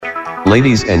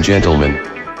Ladies and gentlemen,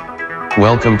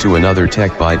 welcome to another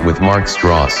Tech Bite with Mark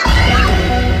Strauss.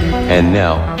 And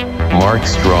now, Mark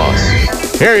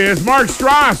Strauss. Here he is, Mark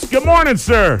Strauss. Good morning,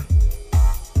 sir.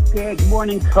 Good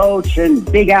morning, Coach, and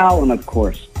Big Al, and of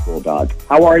course, Bulldog.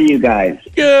 How are you guys?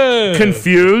 Good.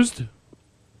 Confused?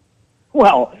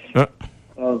 Well,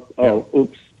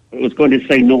 oops. I was going to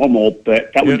say normal,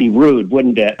 but that would be rude,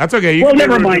 wouldn't it? That's okay. You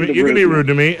can be rude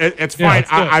to me. It's fine.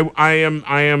 I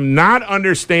am not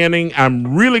understanding.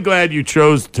 I'm really glad you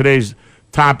chose today's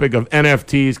topic of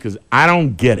NFTs because I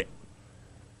don't get it.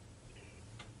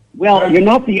 Well, you're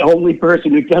not the only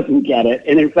person who doesn't get it.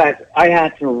 And in fact, I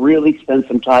had to really spend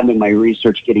some time in my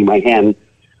research getting my head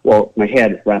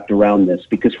wrapped around this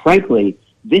because frankly,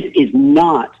 this is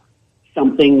not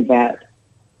something that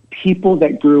people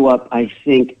that grew up, I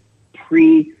think,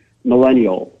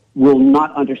 pre-millennial will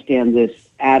not understand this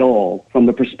at all from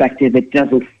the perspective it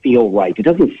doesn't feel right. It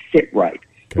doesn't sit right.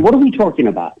 Okay. What are we talking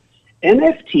about?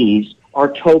 NFTs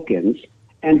are tokens.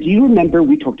 And do you remember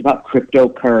we talked about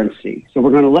cryptocurrency? So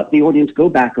we're going to let the audience go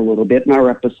back a little bit in our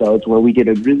episodes where we did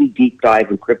a really deep dive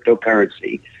in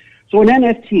cryptocurrency. So an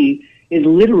NFT is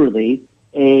literally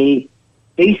a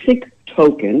basic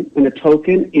token, and a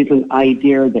token is an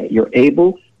idea that you're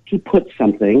able to put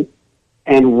something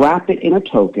and wrap it in a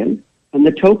token, and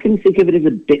the token, think of it as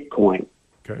a Bitcoin.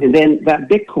 Okay. And then that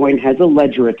Bitcoin has a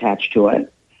ledger attached to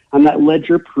it, and that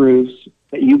ledger proves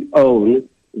that you own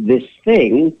this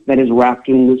thing that is wrapped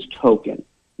in this token.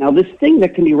 Now, this thing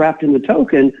that can be wrapped in the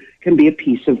token can be a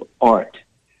piece of art.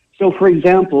 So, for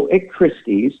example, at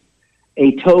Christie's,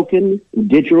 a token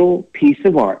digital piece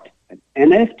of art, an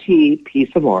NFT piece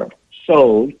of art,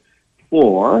 sold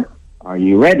for, are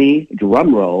you ready,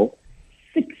 drum roll,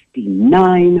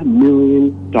 $69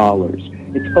 million.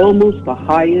 It's almost the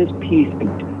highest piece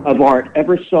of art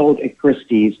ever sold at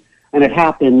Christie's, and it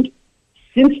happened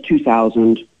since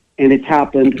 2000, and it's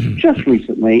happened just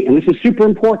recently, and this is super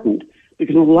important,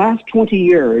 because in the last 20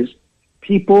 years,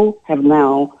 people have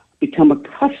now become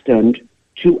accustomed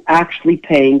to actually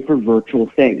paying for virtual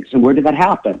things. And where did that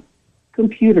happen?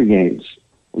 Computer games,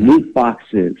 loot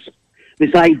boxes.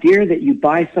 This idea that you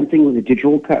buy something with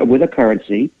a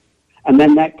currency, and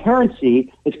then that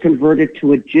currency is converted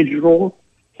to a digital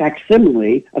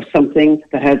facsimile of something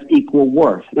that has equal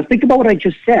worth. Now think about what I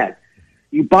just said.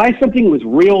 You buy something with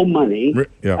real money,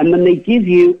 and then they give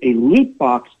you a loot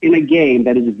box in a game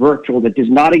that is virtual, that does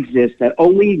not exist, that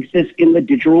only exists in the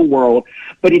digital world,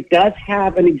 but it does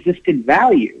have an existed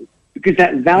value, because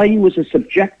that value is a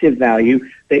subjective value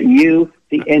that you,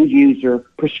 the end user,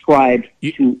 prescribed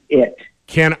to it.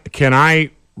 Can I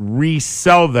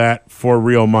resell that for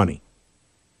real money?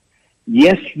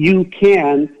 Yes, you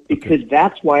can, because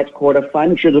that's why it's called a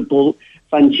fungible.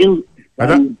 I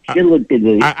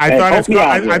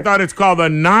thought it's called a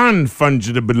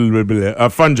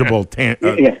fungible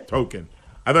token.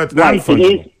 I thought it's non-fungible.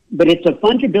 It is, but it's a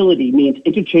fungibility means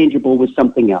interchangeable with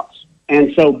something else.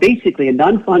 And so basically a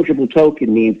non-fungible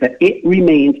token means that it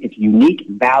remains its unique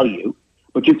value,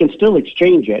 but you can still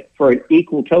exchange it for an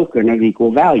equal token of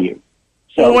equal value.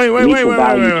 So wait.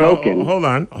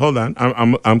 Hold on.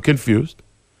 I'm confused.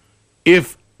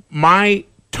 If my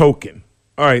token,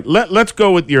 all right, let's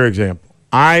go with your example.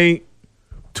 I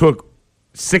took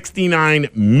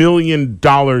 $69 million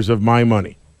of my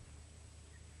money.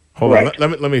 Hold on.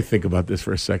 Let me think about this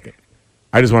for a second.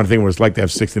 I just want to think what it's like to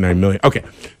have $69 million. Okay,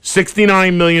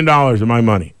 $69 million of my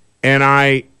money, and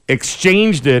I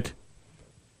exchanged it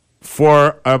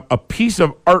for a piece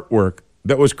of artwork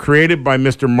that was created by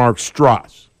Mr. Mark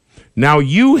Strauss. Now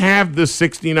you have the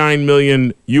 $69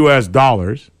 million US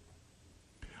dollars.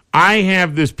 I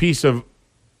have this piece of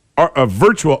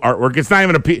virtual artwork. It's not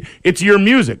even a piece. It's your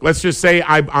music. Let's just say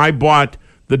I bought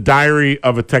the Diary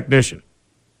of a Technician.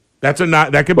 That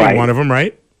could be one of them,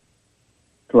 right?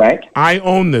 Correct. I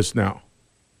own this now.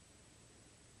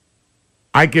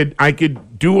 I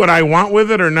could do what I want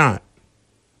with it or not.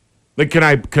 Like, can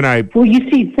I? Well, you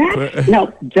see that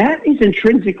now that is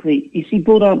intrinsically. You see,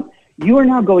 Bulldog, you are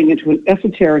now going into an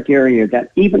esoteric area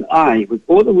that even I, with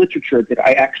all the literature that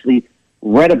I actually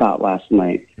read about last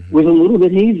night, was a little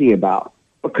bit hazy about,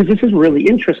 because this is really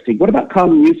interesting. What about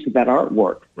common use of that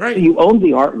artwork? Right. So you own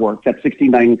the artwork, that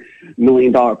 $69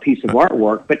 million piece of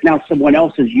artwork, but now someone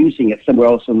else is using it somewhere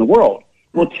else in the world.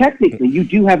 Well, technically, you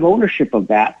do have ownership of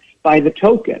that by the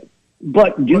token.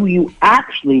 But do you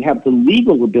actually have the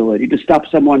legal ability to stop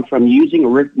someone from using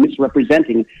or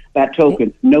misrepresenting that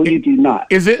token? No, you do not.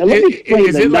 Is it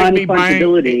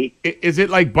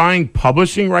like buying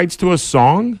publishing rights to a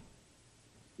song?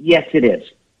 Yes, it is.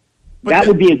 That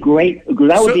would be a great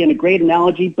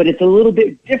analogy, but it's a little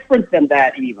bit different than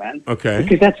that even. Okay.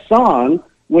 Because that song,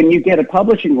 when you get a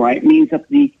publishing right, means that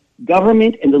the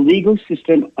government and the legal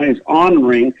system is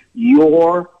honoring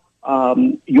your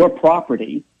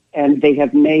property, and they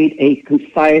have made a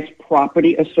concise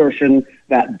property assertion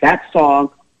that that song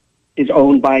is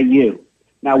owned by you.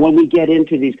 Now, when we get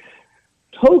into these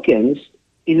tokens,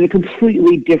 it's a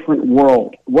completely different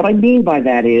world. What I mean by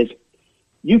that is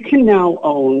you can now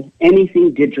own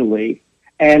anything digitally,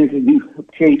 and you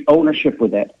create ownership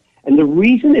with it. And the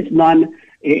reason it's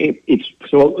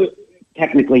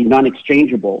technically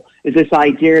non-exchangeable is this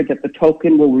idea that the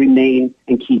token will remain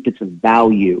and keep its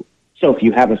value. So if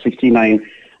you have a $69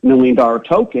 million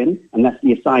token, and that's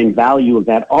the assigned value of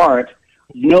that art,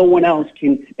 no one else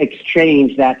can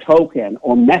exchange that token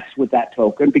or mess with that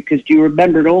token, because do you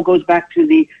remember, it all goes back to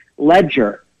the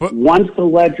ledger. But once the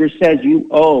ledger says you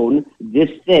own this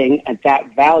thing at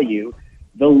that value,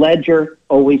 the ledger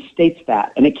always states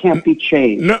that, and it can't be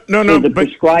changed. No. So the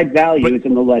prescribed value is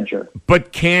in the ledger.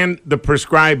 But can the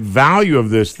prescribed value of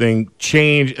this thing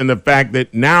change in the fact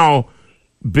that now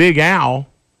Big Al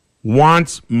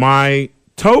wants my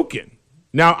token?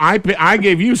 Now, I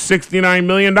gave you $69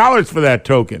 million for that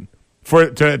token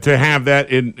to have that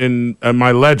in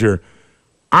my ledger.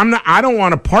 I don't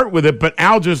want to part with it, but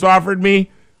Al just offered me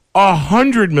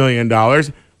 $100 million.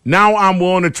 Now I'm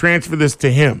willing to transfer this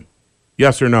to him.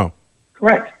 Yes or no?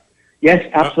 Correct. Yes,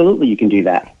 absolutely, you can do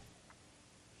that.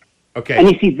 Okay.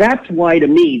 And you see, that's why, to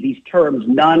me, these terms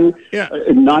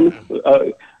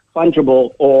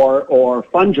fungible or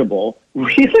fungible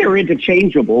really are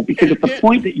interchangeable, because at the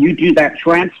point that you do that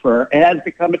transfer, it has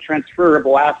become a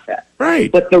transferable asset. Right.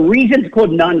 But the reason it's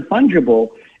called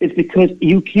non-fungible is because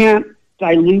you can't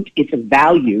dilute its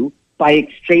value by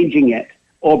exchanging it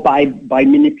or by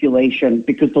manipulation,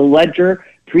 because the ledger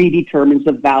predetermines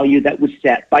the value that was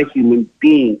set by human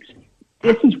beings.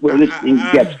 This is where this thing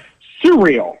gets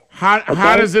surreal.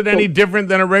 How is it any different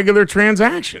than a regular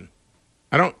transaction?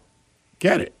 I don't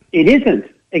get it. It isn't,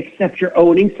 except you're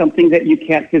owning something that you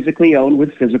can't physically own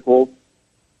with physical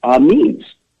means.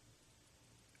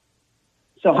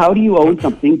 So how do you own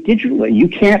something digitally? You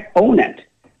can't own it.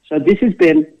 So this is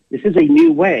a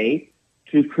new way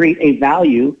to create a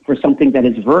value for something that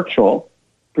is virtual,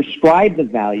 prescribe the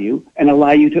value, and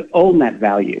allow you to own that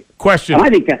value. Question. And I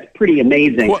think that's pretty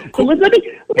amazing. So let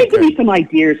me give you some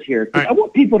ideas here. Right. I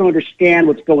want people to understand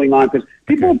what's going on, because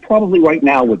people probably right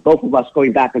now, with both of us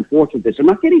going back and forth with this, are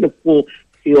not getting the full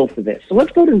feel for this. So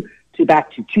let's go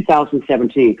back to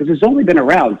 2017, because it's only been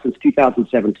around since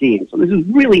 2017. So this is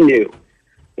really new.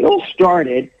 It all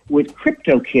started with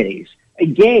CryptoKitties, a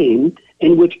game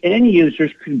in which end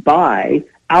users could buy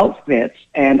outfits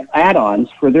and add-ons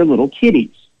for their little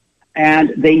kitties.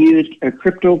 And they used a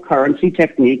cryptocurrency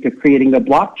technique of creating a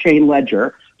blockchain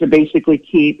ledger to basically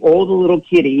keep all the little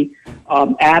kitty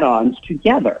add-ons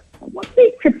together. What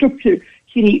made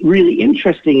CryptoKitty really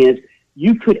interesting is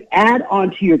you could add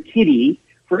onto your kitty.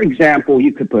 For example,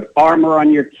 you could put armor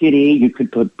on your kitty, you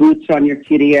could put boots on your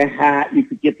kitty, a hat, you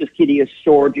could give this kitty a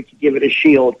sword, you could give it a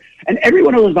shield. And every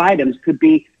one of those items could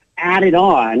be added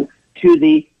on to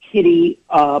the kitty,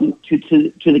 to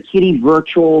the kitty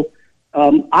virtual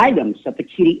items that the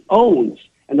kitty owns.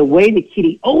 And the way the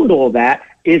kitty owned all that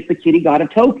is the kitty got a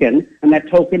token, and that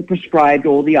token prescribed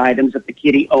all the items that the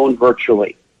kitty owned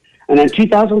virtually. And in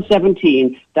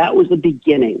 2017, that was the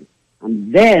beginning.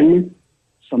 And then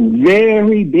some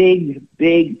very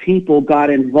big people got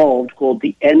involved, called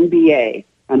the NBA,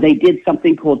 and they did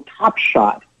something called Top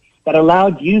Shot that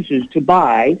allowed users to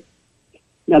buy,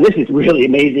 now this is really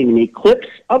amazing to me, clips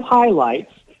of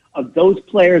highlights of those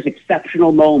players'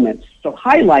 exceptional moments. So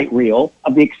highlight reel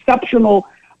of the exceptional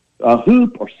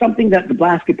hoop or something that the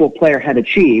basketball player had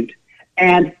achieved,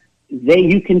 and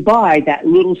you can buy that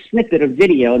little snippet of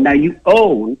video. Now you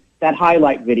own that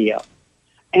highlight video.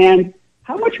 And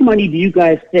how much money do you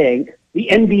guys think the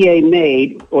NBA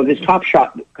made, or this Top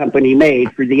Shot company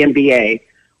made for the NBA,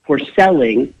 for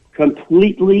selling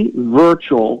completely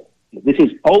virtual? This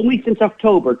is only since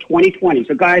October 2020.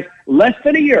 So guys, less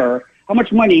than a year, how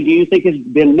much money do you think has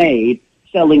been made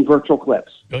selling virtual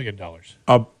clips? $1 billion.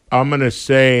 I'm going to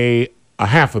say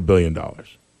 $500 million.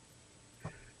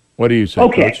 What do you say,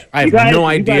 Coach? I have no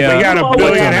idea. You got $1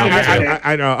 billion.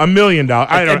 I know, $1 million.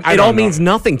 It all means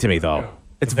nothing to me, though.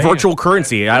 It's virtual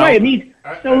currency. Right. It means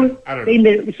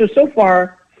so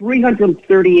far,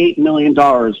 $338 million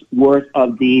worth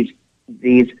of these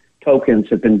tokens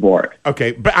have been bought.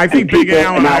 Okay, but I think Big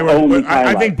Al and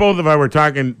I think both of us were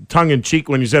talking tongue in cheek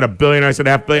when you said $1 billion. I said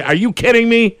 $500 million. Are you kidding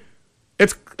me?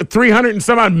 It's $300 and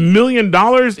some odd million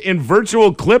in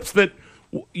virtual clips that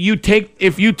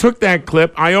if you took that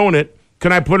clip, I own it.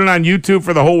 Can I put it on YouTube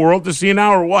for the whole world to see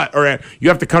now, or what? Or you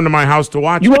have to come to my house to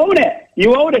watch You it? own it.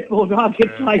 You own it, Bulldog.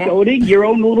 It's like owning your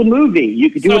own little movie. You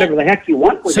can do whatever the heck you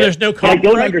want with it. So there's no But I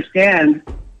don't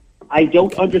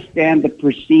understand the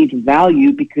perceived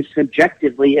value because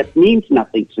subjectively it means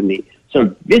nothing to me.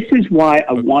 So this is why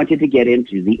I wanted to get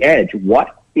into the edge.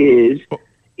 What is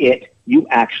it you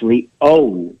actually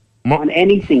own on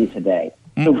anything today?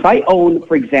 So if I own,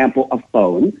 for example, a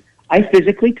phone, I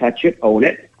physically touch it, own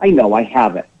it. I know I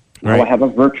have it. Now I have a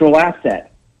virtual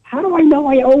asset. How do I know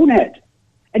I own it?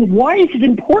 And why is it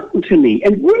important to me?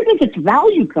 And where does its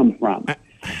value come from?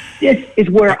 This is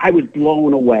where I was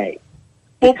blown away.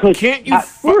 Because can't you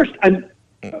first, I'm...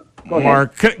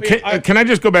 Mark, can I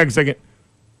just go back a second?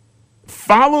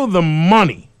 Follow the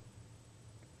money.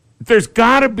 There's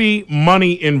got to be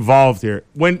money involved here.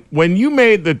 When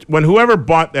whoever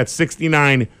bought that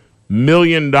 $69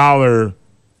 million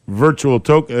virtual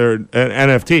token or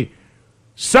NFT,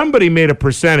 somebody made a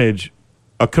percentage,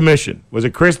 a commission. Was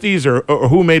it Christie's or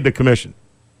who made the commission?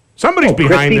 Somebody's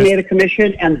behind Christie this. made a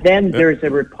commission, and then there's a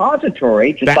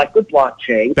repository, just like with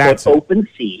blockchain, called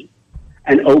OpenSea.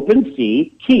 And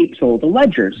OpenSea keeps all the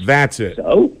ledgers. That's it.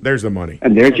 So there's the money.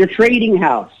 And there's your trading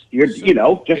house.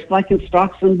 Just like in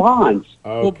stocks and bonds.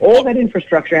 Okay. All that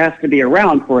infrastructure has to be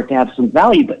around for it to have some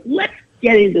value. But let's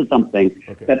get into something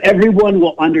that everyone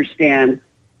will understand,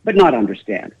 but not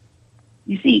understand.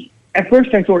 You see, at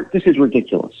first I thought this is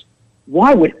ridiculous.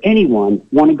 Why would anyone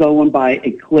want to go and buy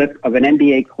a clip of an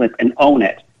NBA clip and own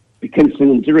it? Because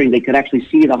considering they could actually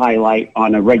see the highlight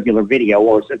on a regular video,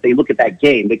 or if they look at that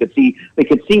game, they could see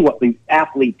what the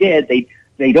athlete did.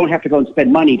 They don't have to go and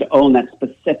spend money to own that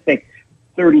specific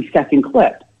 30-second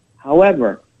clip.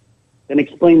 However, then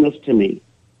explain this to me.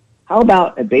 How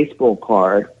about a baseball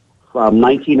card from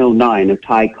 1909 of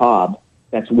Ty Cobb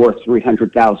that's worth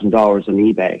 $300,000 on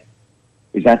eBay?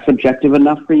 Is that subjective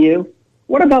enough for you?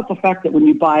 What about the fact that when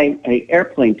you buy an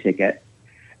airplane ticket,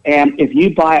 and if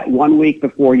you buy it 1 week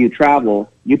before you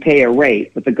travel, you pay a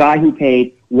rate, but the guy who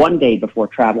paid 1 day before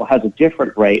travel has a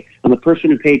different rate, and the person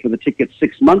who paid for the ticket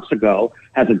 6 months ago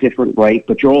has a different rate,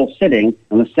 but you're all sitting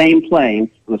on the same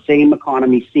plane, on the same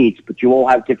economy seats, but you all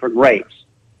have different rates.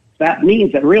 That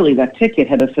means that really that ticket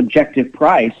had a subjective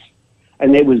price,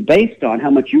 and it was based on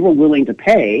how much you were willing to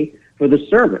pay for the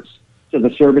service. So the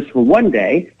service for 1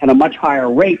 day had a much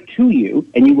higher rate to you,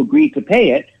 and you agreed to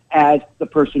pay it as the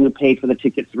person who paid for the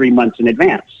ticket 3 months in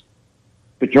advance.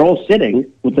 But you're all sitting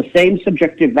with the same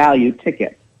subjective value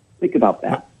ticket. Think about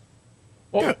that.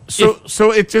 Well, so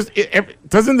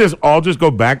doesn't this all just go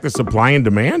back to supply and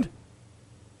demand?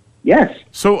 Yes.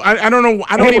 So I don't know.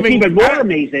 I don't even. Even more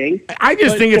amazing. I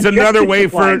just think it's another way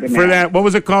for that. What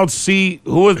was it called? Who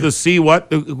was the C?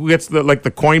 What? Who gets the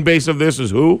Coinbase of this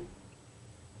is who?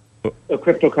 The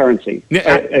cryptocurrency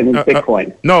and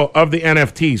Bitcoin. No, of the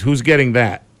NFTs. Who's getting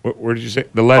that? Where did you say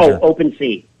the ledger? Oh,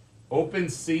 OpenSea.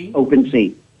 OpenSea.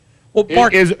 OpenSea. Well,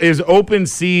 Mark, is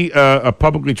OpenSea a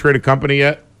publicly traded company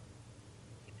yet?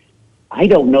 I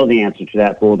don't know the answer to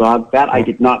that, Bulldog. That I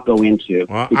did not go into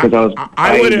because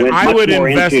I would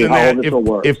invest in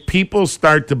that. If If people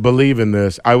start to believe in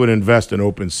this, I would invest in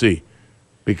OpenSea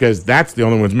because that's the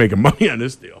only one's making money on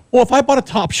this deal. well, if I bought a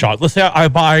Top Shot, let's say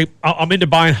I'm into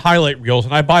buying highlight reels,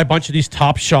 and I buy a bunch of these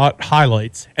Top Shot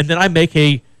highlights, and then I make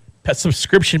a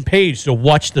subscription page to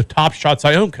watch the Top Shots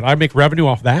I own. Can I make revenue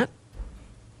off that?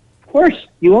 Of course,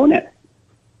 you own it.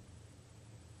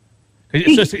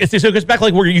 It goes back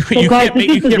like where you can't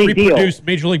reproduce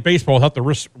Major League Baseball without the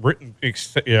written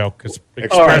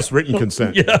Express written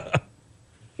consent. Yeah.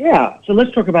 Yeah. So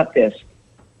let's talk about this.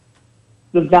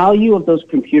 The value of those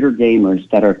computer gamers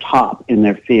that are top in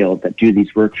their field that do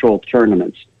these virtual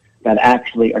tournaments that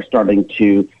actually are starting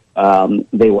to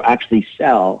they will actually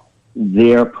sell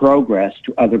their progress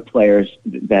to other players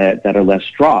that are less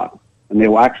strong, and they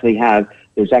will actually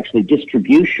there's actually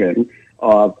distribution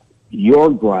of your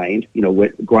grind.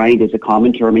 What grind is a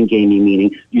common term in gaming,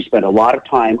 meaning you spend a lot of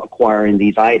time acquiring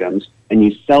these items and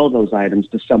you sell those items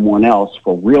to someone else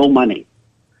for real money.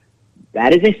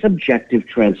 That is a subjective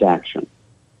transaction.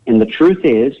 And the truth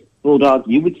is, Bulldog,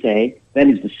 you would say that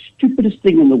is the stupidest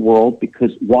thing in the world,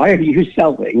 because why are you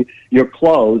selling your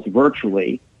clothes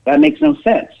virtually? That makes no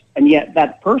sense. And yet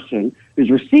that person who's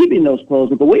receiving those clothes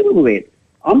will go, wait,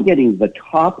 I'm getting the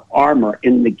top armor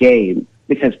in the game.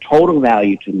 This has total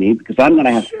value to me because I'm going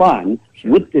to have fun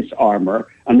with this armor,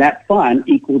 and that fun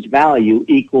equals value,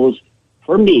 equals,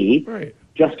 for me,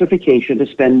 justification to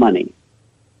spend money.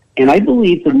 And I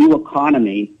believe the new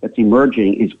economy that's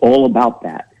emerging is all about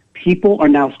that. People are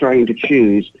now starting to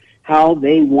choose how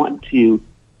they want to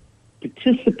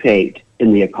participate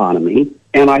in the economy,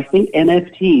 and I think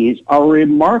NFTs are a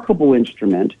remarkable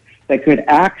instrument that could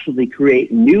actually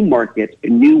create new markets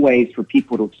and new ways for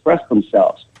people to express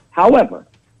themselves. However,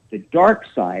 the dark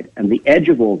side and the edge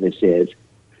of all this is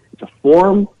it's a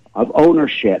form of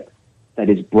ownership that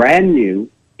is brand new.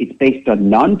 It's based on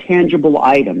non-tangible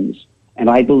items, and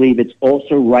I believe it's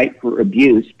also ripe for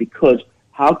abuse because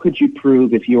how could you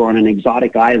prove if you're on an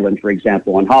exotic island, for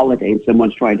example, on holiday, and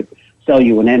someone's trying to sell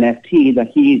you an NFT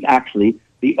that he's actually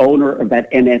the owner of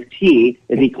that NFT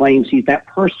if he claims he's that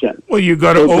person? Well, you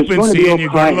go to OpenSea and you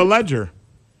go to the ledger.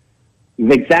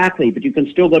 Exactly, but you can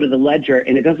still go to the ledger,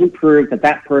 and it doesn't prove that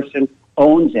that person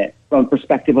owns it from the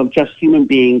perspective of just human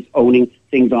beings owning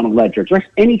things on a ledger. Just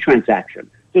any transaction.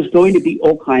 There's going to be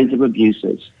all kinds of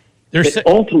abuses. But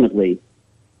ultimately,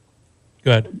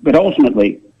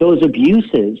 those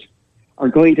abuses are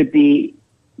going to be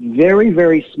very,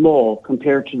 very small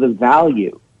compared to the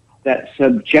value that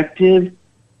the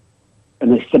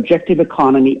subjective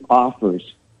economy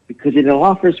offers. Because it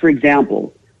offers, for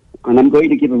example, and I'm going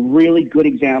to give a really good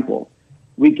example.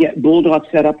 We get Bulldog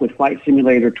set up with Flight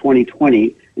Simulator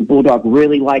 2020, and Bulldog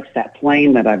really likes that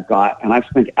plane that I've got, and I've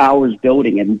spent hours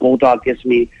building it, and Bulldog gives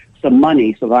me some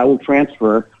money so that I will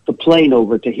transfer the plane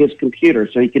over to his computer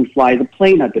so he can fly the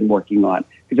plane I've been working on,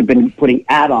 because I've been putting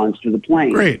add-ons to the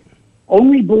plane. Great.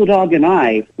 Only Bulldog and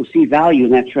I will see value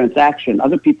in that transaction.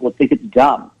 Other people will think it's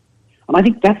dumb. And I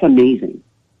think that's amazing.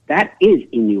 That is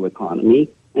a new economy,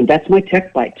 and that's my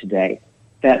tech bite today,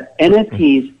 that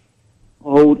NFTs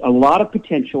hold a lot of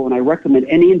potential, and I recommend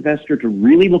any investor to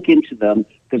really look into them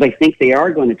because I think they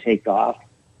are going to take off.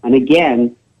 And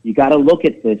again, you got to look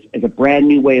at this as a brand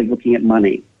new way of looking at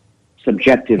money,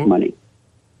 subjective money.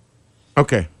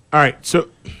 Okay. All right. So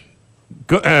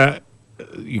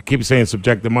you keep saying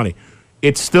subjective money.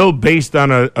 It's still based on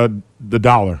the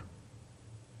dollar.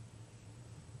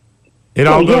 It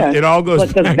all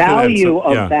goes. But the value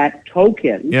of that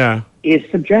token is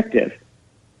subjective.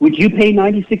 Would you pay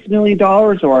 $96 million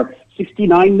or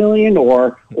 $69 million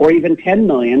or even $10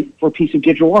 million for a piece of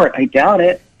digital art? I doubt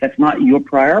it. That's not your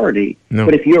priority. No.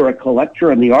 But if you're a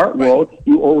collector in the art world,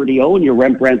 you already own your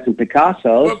Rembrandts and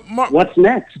Picassos. What's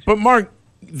next? But Mark,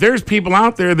 there's people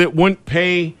out there that wouldn't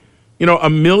pay,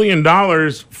 $1 million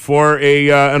for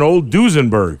an old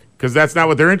Duesenberg because that's not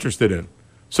what they're interested in.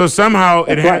 So somehow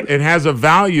it has a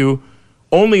value,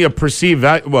 only a perceived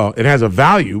value. Well, it has a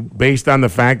value based on the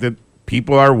fact that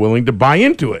people are willing to buy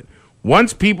into it.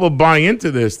 Once people buy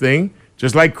into this thing,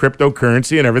 just like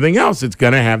cryptocurrency and everything else, it's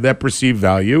going to have that perceived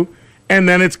value, and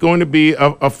then it's going to be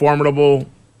a formidable,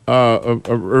 a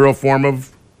real form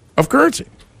of currency.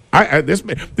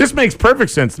 This makes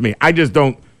perfect sense to me. I just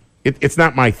don't. It's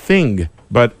not my thing,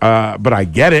 but I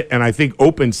get it, and I think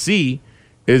OpenSea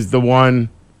is the one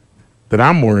that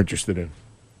I'm more interested in.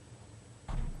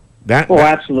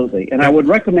 Absolutely. And I would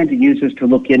recommend to users to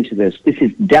look into this. This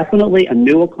is definitely a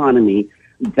new economy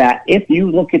that if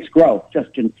you look at its growth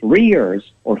just in 3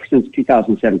 years, or since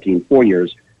 2017, 4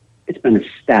 years, it's been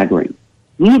staggering,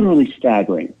 literally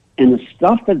staggering. And the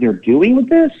stuff that they're doing with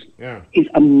this is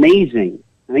amazing.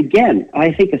 And again,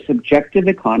 I think a subjective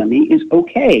economy is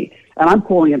okay. And I'm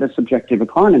calling it a subjective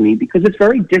economy because it's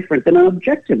very different than an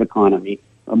objective economy.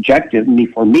 Objective,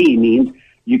 for me, means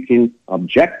you can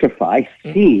objectify,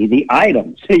 see the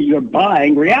items. You're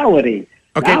buying reality.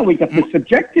 Okay. Now we got the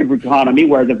subjective economy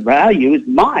where the value is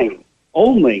mine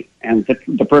only and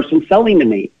the person selling to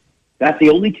me. That's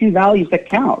the only two values that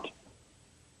count.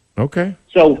 Okay.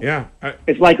 So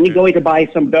it's like me going to buy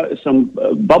some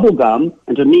bubble gum,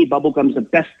 and to me, bubble gum is the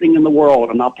best thing in the world,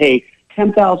 and I'll pay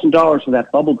 $10,000 for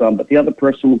that bubble gum, but the other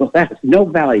person will go, that has no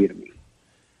value to me.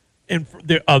 And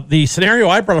the scenario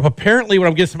I brought up, apparently when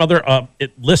I'm getting some other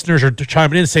listeners are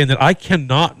chiming in saying that I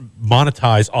cannot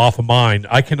monetize off of mine.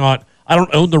 I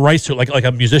don't own the rights to it like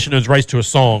a musician owns rights to a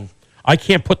song. I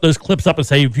can't put those clips up and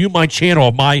say, view my channel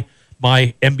of my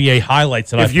NBA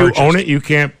highlights that I've purchased. If you own it, you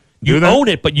can't do that? You own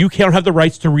it, but you can't have the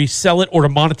rights to resell it or to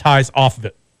monetize off of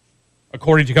it,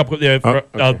 according to a couple of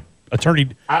attorney,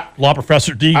 law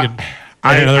professor Deegan.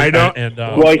 I don't.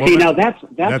 Now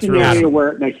that's an area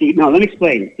where let me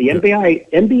explain. The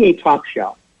NBA Top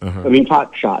Shot,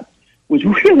 Top Shot, was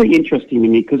really interesting to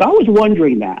me because I was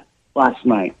wondering that last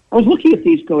night. I was looking at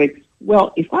these going,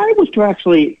 well, if I was to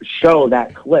actually show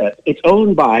that clip, it's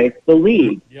owned by the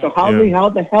league. So how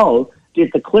the hell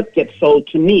did the clip get sold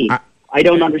to me? I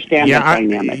don't understand that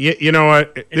dynamic. You know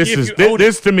what?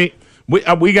 This to me.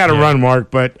 We got to run, Mark,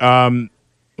 but.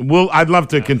 I'd love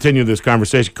to continue this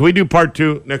conversation. Can we do part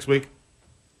 2 next week?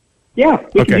 Yeah,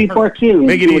 we can do part 2.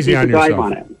 Make it easy on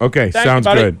yourself. Okay, sounds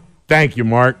good. Thank you,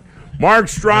 Mark. Mark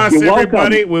Strauss,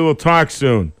 everybody. We will talk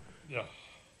soon. Yeah.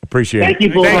 Appreciate Thank it.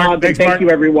 you, Bulldog. Thanks, Thank Mark. you,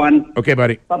 everyone. Okay,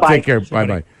 buddy. Bye-bye. Take care.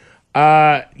 Bye-bye.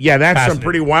 Yeah, that's some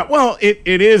pretty wild. Well, it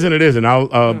is and it isn't.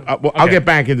 I'll get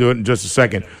back into it in just a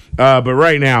second. But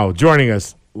right now, joining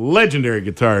us, legendary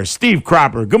guitarist Steve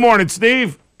Cropper. Good morning,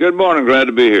 Steve. Good morning. Glad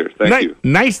to be here. Thank you.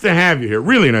 Nice to have you here.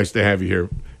 Really nice to have you here.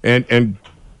 And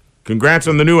congrats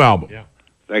on the new album. Yeah.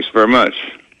 Thanks very much.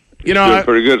 You know, doing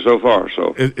pretty good so far.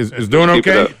 So is doing keep it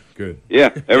okay? up. Good.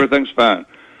 Yeah, everything's fine.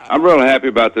 I'm really happy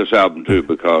about this album too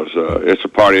because it's a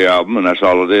party album and that's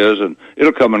all it is, and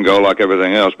it'll come and go like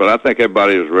everything else. But I think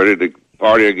everybody is ready to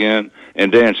party again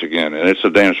and dance again, and it's a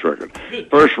dance record.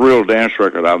 First real dance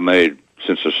record I've made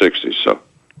since the '60s. So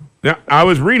Now, I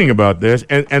was reading about this,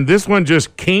 and this one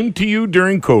just came to you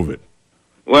during COVID.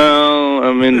 well,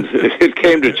 I mean, it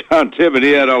came to John Tibbett.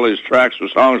 He had all these tracks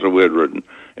with songs that we had written,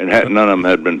 and none of them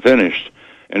had been finished.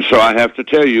 And so I have to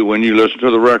tell you, when you listen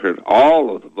to the record,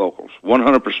 all of the vocals,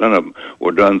 100% of them,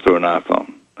 were done through an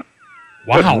iPhone.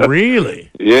 Wow,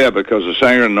 really? Yeah, because the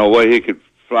singer, no way he could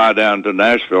fly down to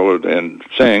Nashville and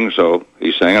sing, so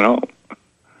he sang at home.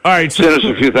 All right. Sent us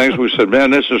a few things. We said,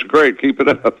 man, this is great. Keep it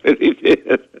up. And he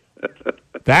did.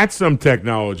 That's some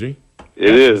technology.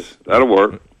 It is. That'll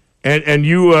work. And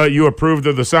you approved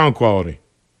of the sound quality.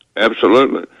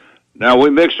 Absolutely. Now, we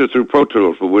mixed it through Pro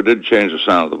Tools, but we didn't change the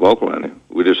sound of the vocal any.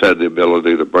 We just had the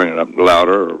ability to bring it up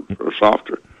louder or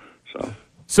softer.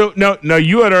 So no,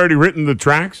 you had already written the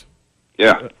tracks?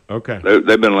 Yeah. Okay.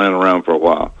 They've been laying around for a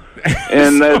while.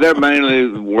 And they're mainly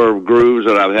were grooves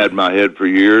that I've had in my head for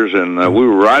years, and we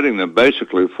were writing them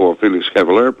basically for a Felix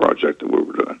Cavalier project that we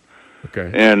were doing.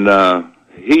 Okay. And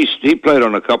he played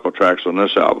on a couple of tracks on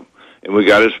this album, and we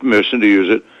got his permission to use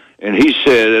it. And he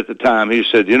said at the time,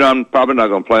 I'm probably not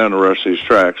going to play on the rest of these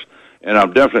tracks, and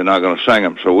I'm definitely not going to sing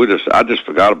them. So I just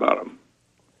forgot about them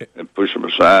and pushed them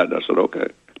aside. I said, okay.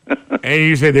 And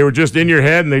you said they were just in your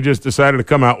head, and they just decided to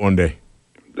come out one day.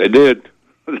 They did.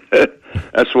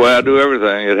 That's the way I do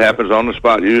everything. It happens on the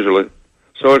spot usually.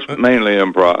 So it's mainly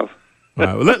improv. All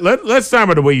right, let's talk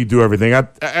about the way you do everything.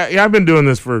 I've been doing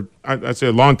this for, I'd say,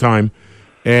 a long time,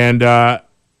 and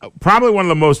probably one of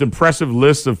the most impressive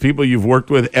lists of people you've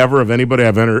worked with ever, of anybody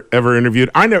I've ever interviewed.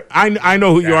 I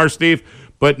know who you are, Steve,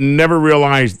 but never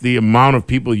realized the amount of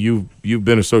people you've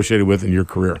been associated with in your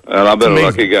career. And I've been a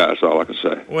lucky guy, that's all I can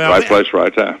say. Well, right place,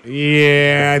 right time.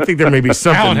 Yeah, I think there may be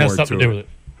something Talent more has something to do with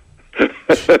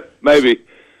it. Maybe.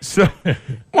 So,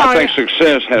 I think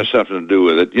success has something to do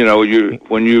with it. You know,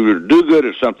 when you do good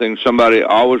at something, somebody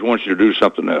always wants you to do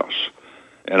something else.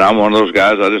 And I'm one of those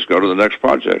guys, I just go to the next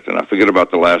project, and I forget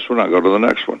about the last one, I go to the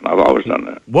next one. I've always done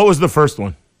that. What was the first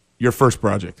one? Your first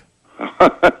project?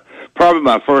 Probably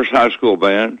my first high school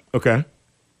band. Okay.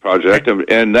 Project.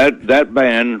 And that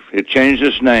band, it changed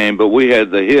its name, but we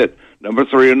had the hit, number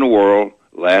 3 in the world,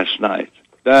 Last Night.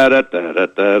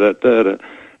 Da-da-da-da-da-da-da.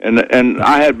 And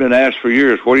I had been asked for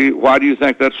years, why do you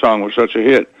think that song was such a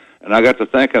hit? And I got to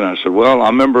thinking, I said, well, I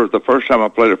remember the first time I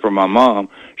played it for my mom,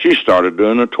 she started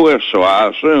doing a twist, so I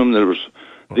assumed that it was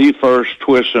the first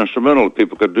twist instrumental that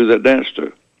people could do that dance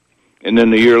to. And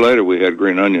then a year later, we had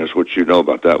Green Onions, which you know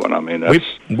about that one. I mean, that's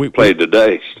we played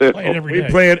today still. We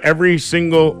play it every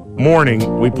single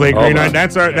morning. We play Green Onions.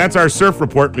 That's our surf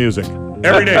report music.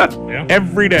 Every day. Yeah.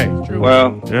 Every day.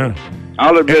 Well, yeah.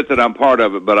 I'll admit that I'm part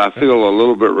of it, but I feel a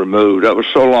little bit removed. That was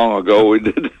so long ago. We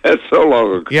did that so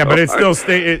long ago. Yeah, but it still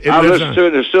stays. I listen to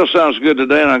it, and it still sounds good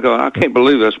today, and I go, I can't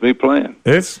believe that's me playing.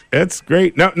 It's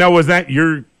great. Now, was that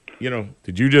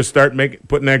did you just start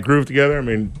putting that groove together? I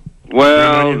mean,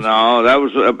 well, no, that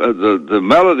was the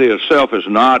melody itself is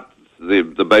not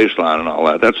the bass line and all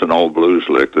that. That's an old blues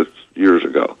lick that's years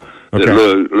ago that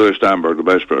Louis Steinberg, the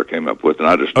bass player, came up with, and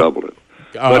I just doubled it.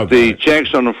 But the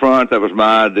chinks on the front, that was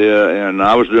my idea, and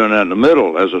I was doing that in the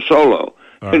middle as a solo.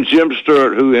 Right. And Jim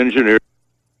Stewart, who engineered...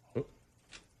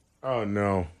 Oh,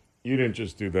 no. You didn't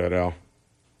just do that, Al.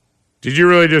 Did you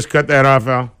really just cut that off,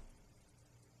 Al?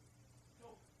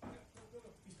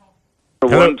 A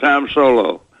one-time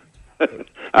solo.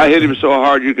 I hit him so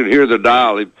hard you could hear the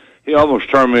dial. He almost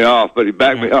turned me off, but he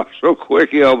backed me off so quick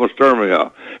he almost turned me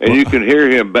off. And you can hear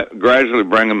him gradually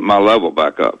bringing my level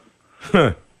back up.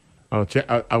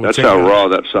 That's how raw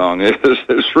that song is.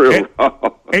 It's real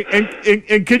raw.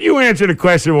 And can you answer the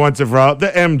question once and for all? The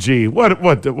MG,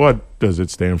 what does it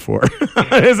stand for?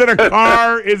 Is it a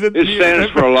car? Is it? It stands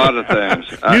for a lot of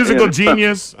things. Musical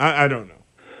genius? I don't know.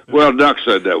 Well, Duck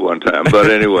said that one time,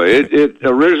 but anyway, it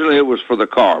originally it was for the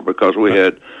car because we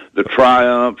had the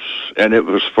Triumphs, and it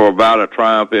was for about a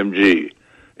Triumph MG,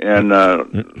 and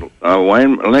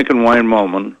Lincoln Wayne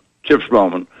Bowman, Chips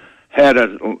Bowman,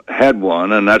 had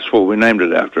one, and that's what we named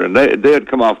it after. And they had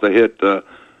come off the hit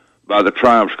by the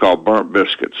Triumphs called Burnt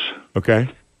Biscuits, Okay.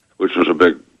 which was a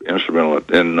big instrumental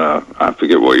in, I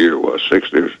forget what year it was,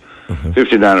 60 or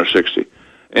 59 or 60.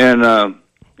 And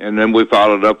then we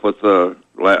followed up with,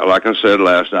 like I said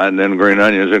last night, and then Green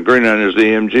Onions, the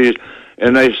EMGs.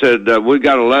 And they said, we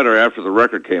got a letter after the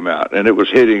record came out, and it was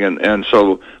hitting, and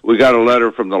so we got a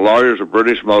letter from the lawyers of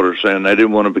British Motors saying they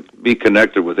didn't want to be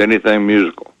connected with anything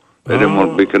musical. They didn't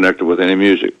want to be connected with any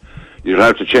music. You'd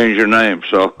have to change your name.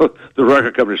 So the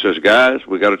record company says, guys,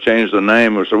 we got to change the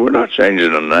name. We said, we're not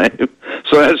changing the name.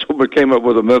 So that's when we came up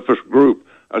with the Memphis Group.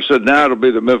 I said, now it'll be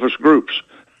the Memphis Groups.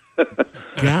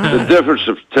 The difference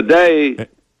of today,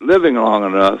 living long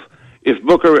enough, if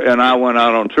Booker and I went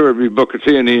out on tour, it'd be Booker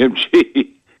T and EMG,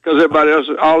 because everybody else,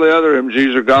 all the other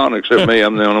MGs are gone except me.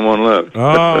 I'm the only one left.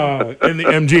 Oh, and the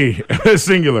MG,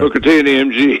 singular. Booker T and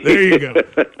EMG. There you go.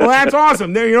 Well, that's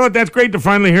awesome. You know what? That's great to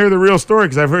finally hear the real story,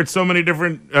 because I've heard so many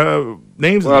different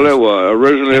names. Well, it was.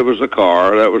 Originally, it was the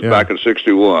car. That was back in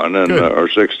 61 and or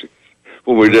 60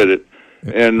 when we did it.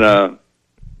 And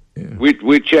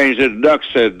we changed it. Duck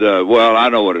said, well, I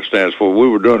know what it stands for. We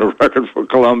were doing a record for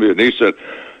Columbia, and he said,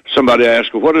 somebody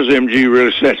asked him, what does MG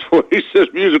really stand for? He says,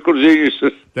 musical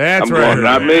geniuses. That's I'm right. Going,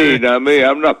 not me.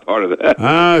 I'm not part of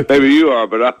that. Maybe you are,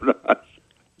 but I'm not.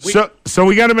 So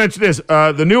we got to mention this.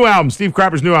 The new album, Steve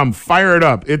Cropper's new album, Fire It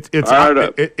Up.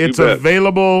 It's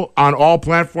available on all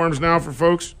platforms now for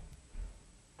folks,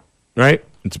 right?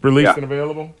 It's released and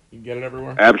available. You can get it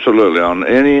everywhere. Absolutely, on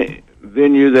any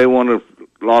venue they want to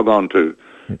log on to.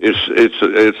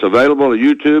 It's available at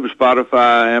YouTube,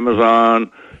 Spotify,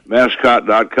 Amazon,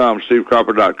 Mascot.com,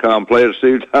 SteveCropper.com,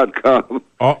 PlayItSteve.com.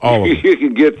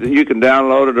 You can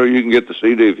download it, or you can get the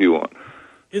CD if you want.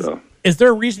 Is there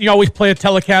a reason you always play a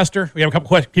Telecaster? We have a couple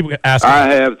questions people ask. I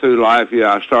have through life.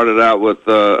 Yeah, I started out with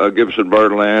a Gibson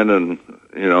Birdland and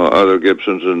other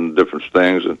Gibsons and different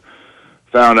things, and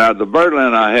found out the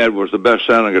Birdland I had was the best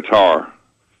sounding guitar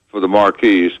for the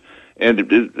marquees.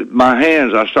 And my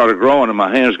hands, I started growing, and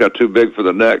my hands got too big for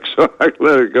the neck, so I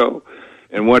let it go,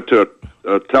 and went to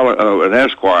an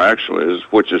Esquire, actually,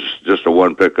 which is just a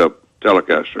one pickup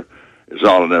Telecaster. It's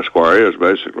all an Esquire is,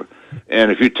 basically.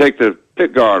 And if you take the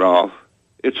pick guard off,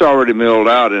 it's already milled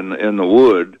out in the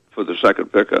wood for the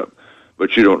second pickup,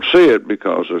 but you don't see it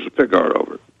because there's a pick guard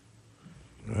over it.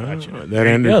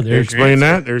 Explain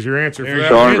that. There's your answer for that.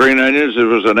 So on Green Onions, it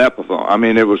was an Epiphone. I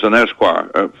mean, it was an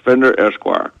Esquire, a Fender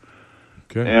Esquire.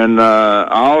 Okay. And I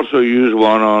also use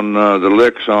one on the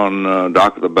licks on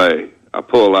Dock of the Bay. I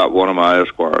pulled out one of my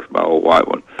Esquires, my old white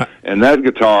one. And that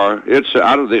guitar, it's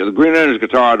out of the Green Onions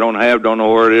guitar I don't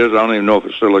know where it is. I don't even know if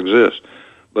it still exists.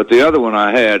 But the other one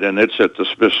I had, and it's at the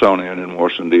Smithsonian in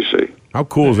Washington, D.C. How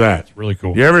cool is that? It's really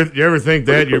cool. You ever think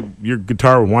that your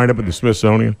guitar would wind up at the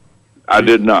Smithsonian? I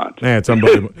did not. Yeah, it's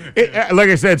unbelievable. Like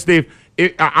I said, Steve,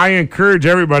 I encourage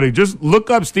everybody, just look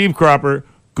up Steve Cropper.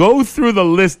 Go through the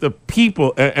list of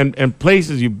people and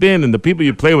places you've been and the people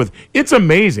you play with. It's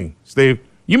amazing, Steve.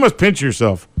 You must pinch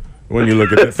yourself when you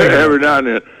look at that thing. Every now and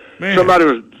then. Man. Somebody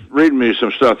was reading me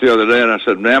some stuff the other day, and I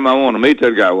said, "Ma'am, I want to meet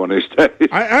that guy one of these days."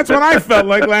 That's what I felt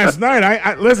like last night.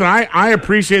 I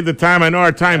appreciate the time. I know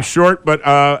our time's short, but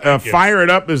Fire It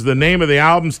Up is the name of the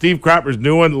album. Steve Cropper's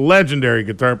new one, legendary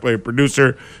guitar player,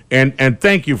 producer, and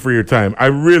thank you for your time. I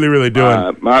really, really do.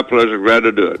 My pleasure. Glad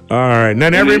to do it. All right. And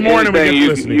then every morning we get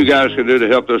listening. You guys can do to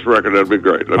help this record, that'd be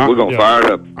great. We're going to fire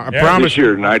it up. I promise this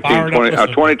year,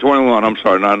 2021. I'm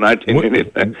sorry, not 19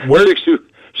 anything.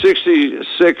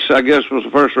 66, I guess, was the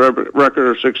first record,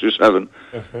 or 67,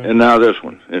 and now this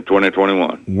one in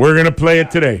 2021. We're going to play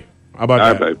it today. How about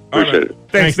that? All right, babe. Appreciate it.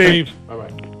 Thanks, Steve. Bye-bye.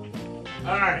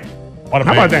 All right.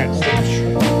 How about that?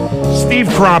 Steve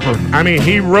Cropper. I mean,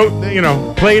 he wrote,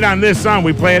 played on this song.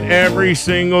 We play it every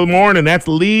single morning. That's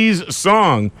Lee's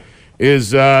song,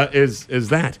 is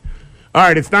that. All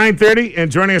right, it's 9:30, and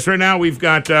joining us right now, we've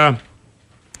got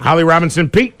Holly Robinson.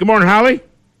 Pete, good morning, Holly.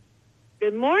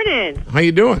 Good morning. How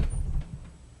you doing?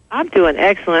 I'm doing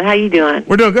excellent. How you doing?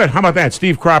 We're doing good. How about that?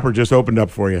 Steve Cropper just opened up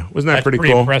for you. Wasn't that pretty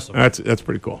cool? Impressive. That's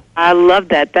pretty cool. I love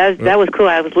that. That was cool.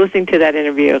 I was listening to that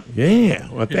interview. Yeah.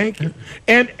 Well, thank you.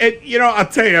 And I'll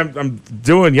tell you, I'm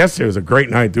doing. Yesterday was a great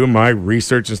night doing my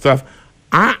research and stuff.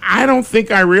 I don't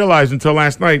think I realized until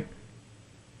last night.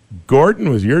 Gordon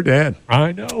was your dad.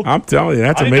 I know. I'm telling you,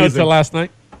 that's amazing. amazing. I didn't know until last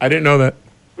night. I didn't know that.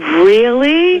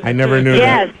 Really? I never knew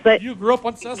that. Yes, but you grew up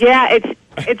on Sesame. Yeah,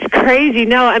 it's crazy.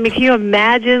 No, I mean, can you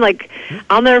imagine? Like,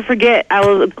 I'll never forget. I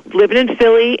was living in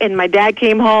Philly, and my dad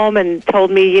came home and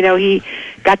told me, he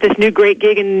got this new great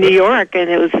gig in New York, and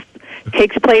it was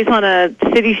takes place on a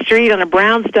city street on a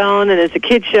brownstone, and it's a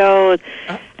kid show.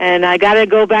 And I got to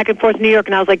go back and forth to New York,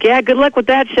 and I was like, yeah, good luck with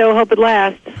that show. Hope it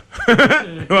lasts.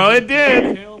 Well, it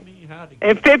did.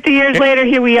 And 50 years later,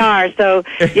 here we are. So,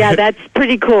 yeah, that's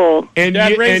pretty cool. And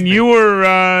you were,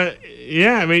 I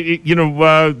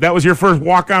mean, that was your first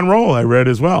walk-on role, I read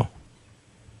as well.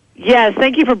 Yes,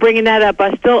 thank you for bringing that up.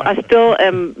 I still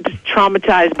am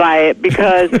traumatized by it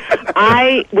because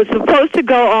I was supposed to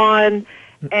go on,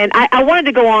 and I wanted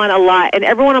to go on a lot, and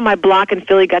everyone on my block in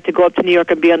Philly got to go up to New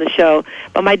York and be on the show.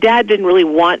 But my dad didn't really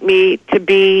want me to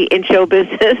be in show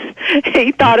business.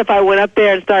 He thought if I went up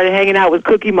there and started hanging out with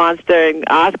Cookie Monster and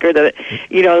Oscar that,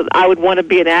 I would want to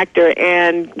be an actor,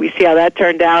 and we see how that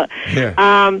turned out.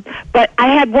 Yeah. But I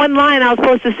had one line I was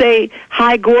supposed to say,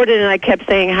 "Hi, Gordon," and I kept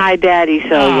saying, "Hi, Daddy,"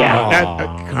 so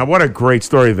yeah. What a great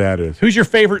story that is. Who's your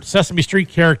favorite Sesame Street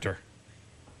character?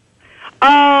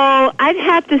 Oh, I'd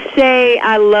have to say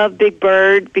I love Big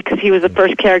Bird because he was the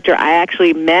first character I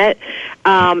actually met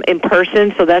in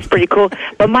person, so that's pretty cool.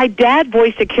 But my dad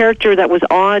voiced a character that was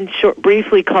on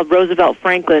briefly called Roosevelt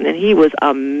Franklin, and he was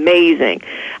amazing.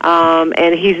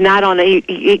 And he's not on.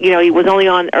 He was only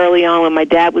on early on when my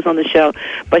dad was on the show,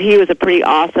 but he was a pretty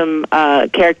awesome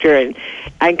character. And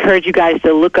I encourage you guys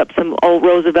to look up some old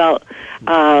Roosevelt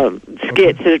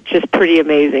skits. They're just pretty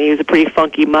amazing. He was a pretty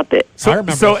funky Muppet.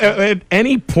 So at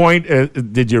any point,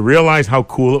 did you realize how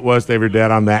cool it was to have your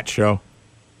dad on that show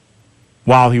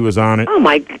while he was on it?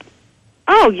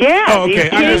 Oh, yeah. Oh, okay.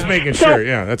 I'm just making sure.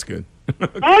 Yeah, that's good.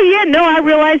 Oh, yeah. No, I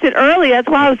realized it early. That's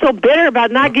why I was so bitter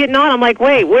about not getting on. I'm like,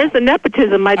 wait, where's the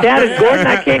nepotism? My dad is Gordon.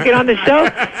 I can't get on the show.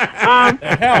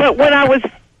 But when I was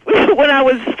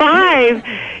 5,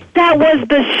 that was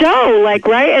the show,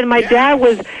 right? And my dad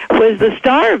was the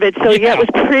star of it. So yeah, it was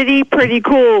pretty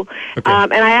cool. Okay.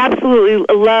 And I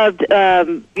absolutely loved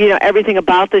everything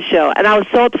about the show. And I was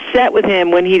so upset with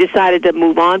him when he decided to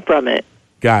move on from it.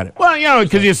 Got it. Well,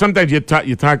 because sometimes you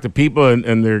talk to people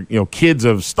and they're kids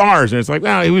of stars, and it's like,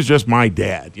 well, he was just my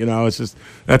dad. It's just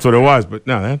that's what it was. But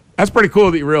no, that's pretty cool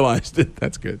that you realized it.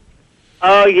 That's good.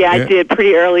 Oh, yeah, I did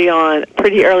pretty early on,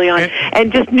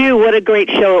 and just knew what a great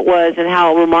show it was and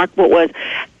how remarkable it was.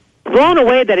 Blown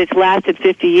away that it's lasted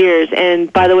 50 years.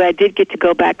 And, by the way, I did get to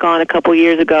go back on a couple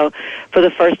years ago for the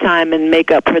first time and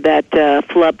make up for that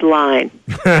flubbed line.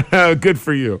 Good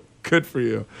for you. Good for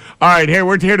you. All right,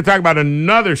 we're here to talk about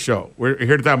another show. We're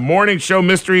here to talk Morning Show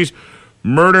Mysteries,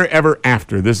 Murder Ever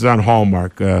After. This is on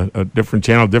Hallmark, a different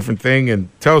channel, different thing. And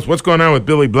tell us what's going on with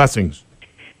Billy Blessings.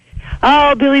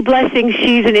 Oh, Billy Blessing,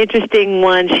 she's an interesting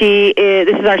one. This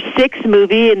is our 6th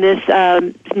movie in this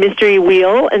Mystery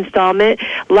Wheel installment.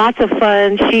 Lots of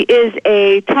fun. She is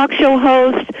a talk show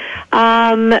host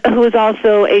who is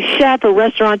also a chef, a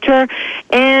restaurateur,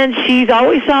 and she's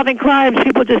always solving crimes.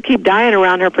 People just keep dying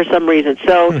around her for some reason.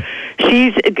 So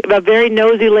she's a very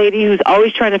nosy lady who's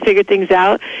always trying to figure things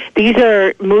out. These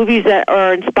are movies that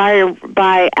are inspired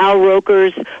by Al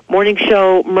Roker's Morning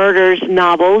Show Murders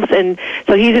novels, and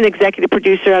so he's an executive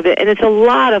producer of it, and it's a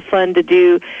lot of fun to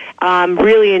do.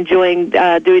 Really enjoying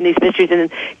doing these mysteries,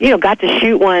 and got to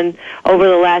shoot one over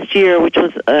the last year, which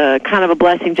was kind of a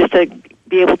blessing just to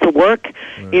be able to work,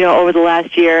 over the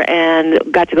last year, and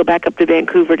got to go back up to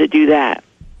Vancouver to do that.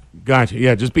 Gotcha.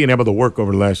 Yeah, just being able to work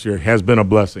over the last year has been a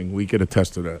blessing. We could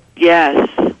attest to that. Yes.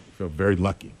 Feel very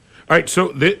lucky. All right, so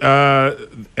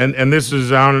and this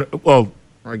is on. Well,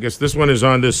 I guess this one is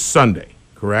on this Sunday,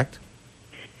 correct?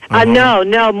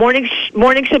 No. Morning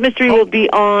Show Mystery will be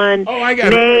on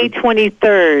May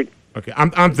 23rd. Okay,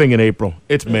 I'm thinking April.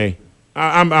 It's May.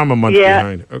 I'm a month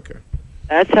behind. Okay.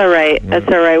 That's all right. That's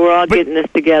all right. We're all getting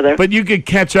this together. But you could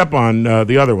catch up on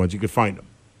the other ones. You could find them.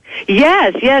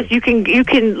 Yes. You can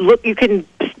look. You can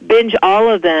binge all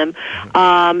of them,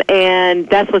 and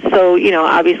that's what's so.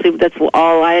 Obviously, that's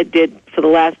all I did for the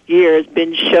last year is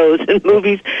binge shows and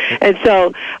movies, and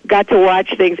so got to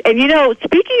watch things. And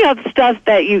speaking of stuff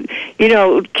that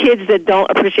kids that don't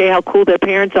appreciate how cool their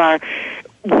parents are.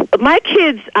 My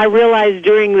kids, I realized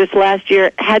during this last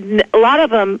year, had a lot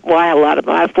of them. I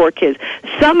have 4 kids.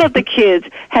 Some of the kids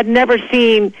had never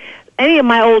seen any of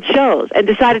my old shows and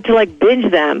decided to binge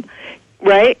them.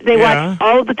 Right? They watched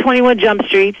all of the 21 Jump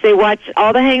Streets. They watched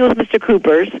all the Hanging with Mr.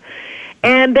 Coopers,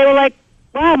 and they were like,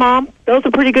 "Wow, Mom, those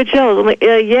are pretty good shows." I'm like,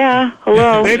 "Yeah,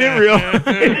 hello." They didn't realize.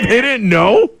 They didn't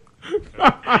know.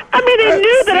 I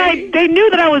mean, they knew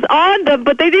that I was on them,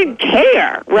 but they didn't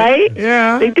care, right?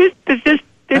 Yeah. They just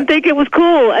didn't think it was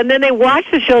cool, and then they watched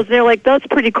the shows and they're like, "That's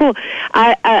pretty cool."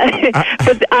 But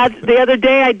the other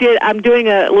day I'm doing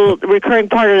a little recurring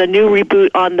part of the new reboot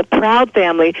on the Proud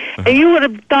Family, and you would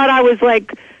have thought I was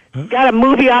got a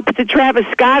movie opposite Travis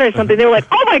Scott or something. They were like,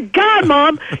 "Oh my God,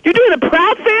 Mom, you're doing a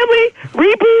Proud Family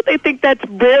reboot?" They think that's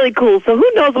really cool. So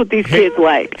who knows what these kids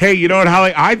like? Hey, you know what,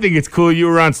 Holly? I think it's cool you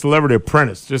were on Celebrity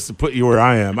Apprentice just to put you where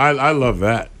I am. I love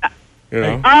that. You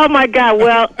know? Oh my God!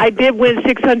 Well, I did win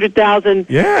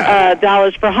 $600,000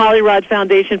 dollars for Holly Rod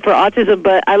Foundation for Autism,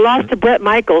 but I lost to Brett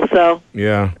Michaels. So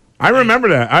yeah. I remember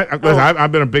that.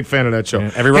 I've been a big fan of that show.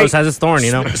 Yeah, every rose has its thorn,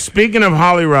 you know. Speaking of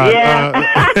Holly Rod,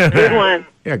 good one.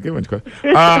 Yeah, good one, Chris.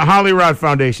 Holly Rod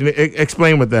Foundation.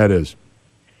 Explain what that is.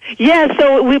 Yeah,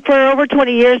 so for over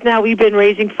 20 years now, we've been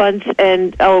raising funds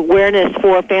and awareness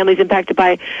for families impacted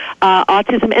by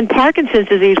autism and Parkinson's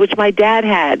disease, which my dad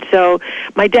had. So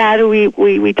my dad, who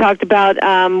we talked about,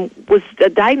 was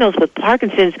diagnosed with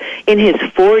Parkinson's in his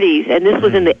 40s, and this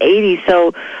was in the 80s.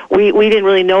 So we didn't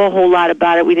really know a whole lot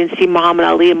about it. We didn't see Muhammad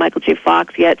Ali and Michael J.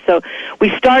 Fox yet. So we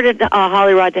started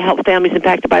Holly Rod to help families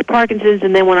impacted by Parkinson's,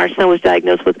 and then when our son was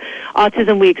diagnosed with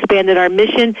autism, we expanded our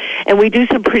mission, and we do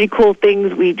some pretty cool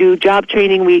things. We do job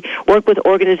training. We work with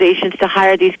organizations to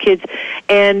hire these kids.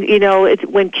 And, you know, it's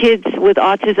when kids with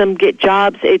autism get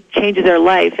jobs, it changes their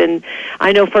life. And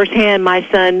I know firsthand my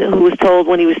son, who was told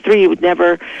when he was 3 he would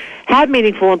never have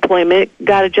meaningful employment,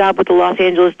 got a job with the Los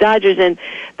Angeles Dodgers, and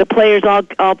the players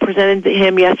all presented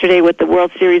him yesterday with the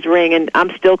World Series ring, and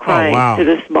I'm still crying to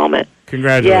this moment.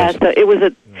 Congratulations. Yeah, so it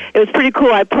was pretty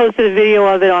cool. I posted a video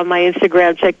of it on my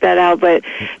Instagram. Check that out. But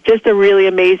just a really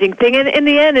amazing thing. And in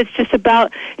the end, it's just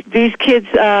about these kids,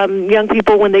 young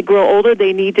people, when they grow older,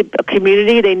 they need a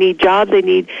community, they need jobs, they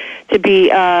need to be,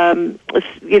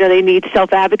 they need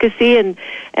self-advocacy. And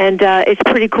it's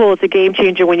pretty cool. It's a game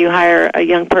changer when you hire a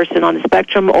young person on the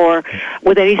spectrum or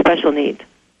with any special needs.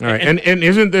 All right. And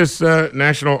isn't this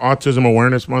National Autism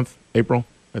Awareness Month, April?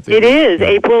 It is. Yeah.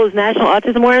 April is National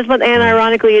Autism Awareness Month, and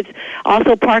ironically, it's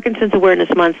also Parkinson's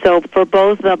Awareness Month. So for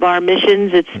both of our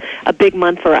missions, it's a big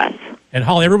month for us. And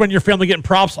Holly, everyone in your family getting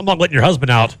props. I'm not letting your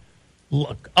husband out.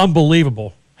 Look,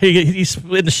 unbelievable. He's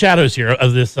in the shadows here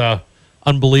of this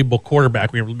unbelievable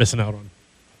quarterback we were missing out on.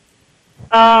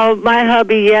 Oh, my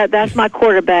hubby, yeah, that's my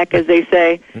quarterback, as they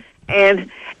say,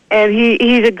 and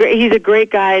he's a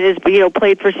great guy. And has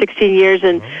played for 16 years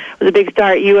and was a big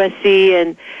star at USC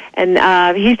and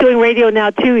he's doing radio now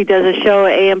too. He does a show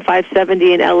at AM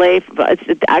 570 in LA.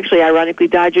 It's actually, ironically,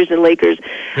 Dodgers and Lakers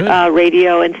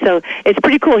radio, and so it's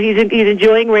pretty cool. He's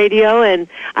enjoying radio, and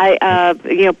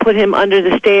I put him under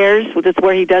the stairs, which is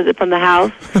where he does it from the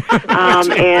house.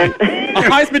 And a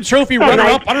Heisman Trophy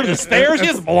runner-up under the stairs. He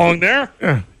doesn't belong there.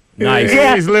 Yeah. Nice.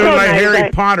 Yeah, he's living like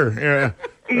Harry Potter. Yeah.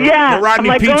 Yeah, the Rodney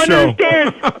I'm like, Peete go under show. the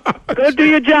stairs. Go do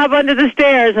your job under the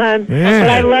stairs, hon. Yeah. But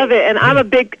I love it, and I'm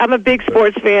a big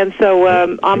sports fan, so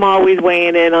I'm always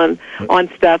weighing in on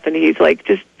stuff. And he's like,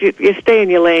 just you stay in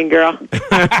your lane, girl.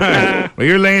 Well,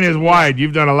 your lane is wide.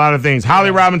 You've done a lot of things.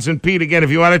 Holly Robinson Peete, again,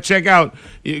 if you want to check out,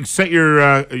 you set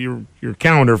your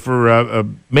calendar for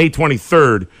May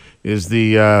 23rd is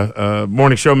the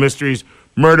morning show Mysteries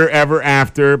Murder Ever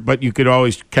After. But you could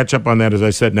always catch up on that, as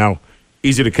I said now.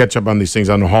 Easy to catch up on these things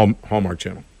on the Hallmark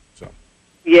Channel. So.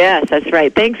 Yes, that's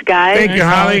right. Thanks, guys. Thank you,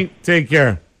 Holly. Take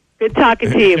care. Good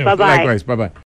talking to you. Bye-bye. Likewise. Bye-bye.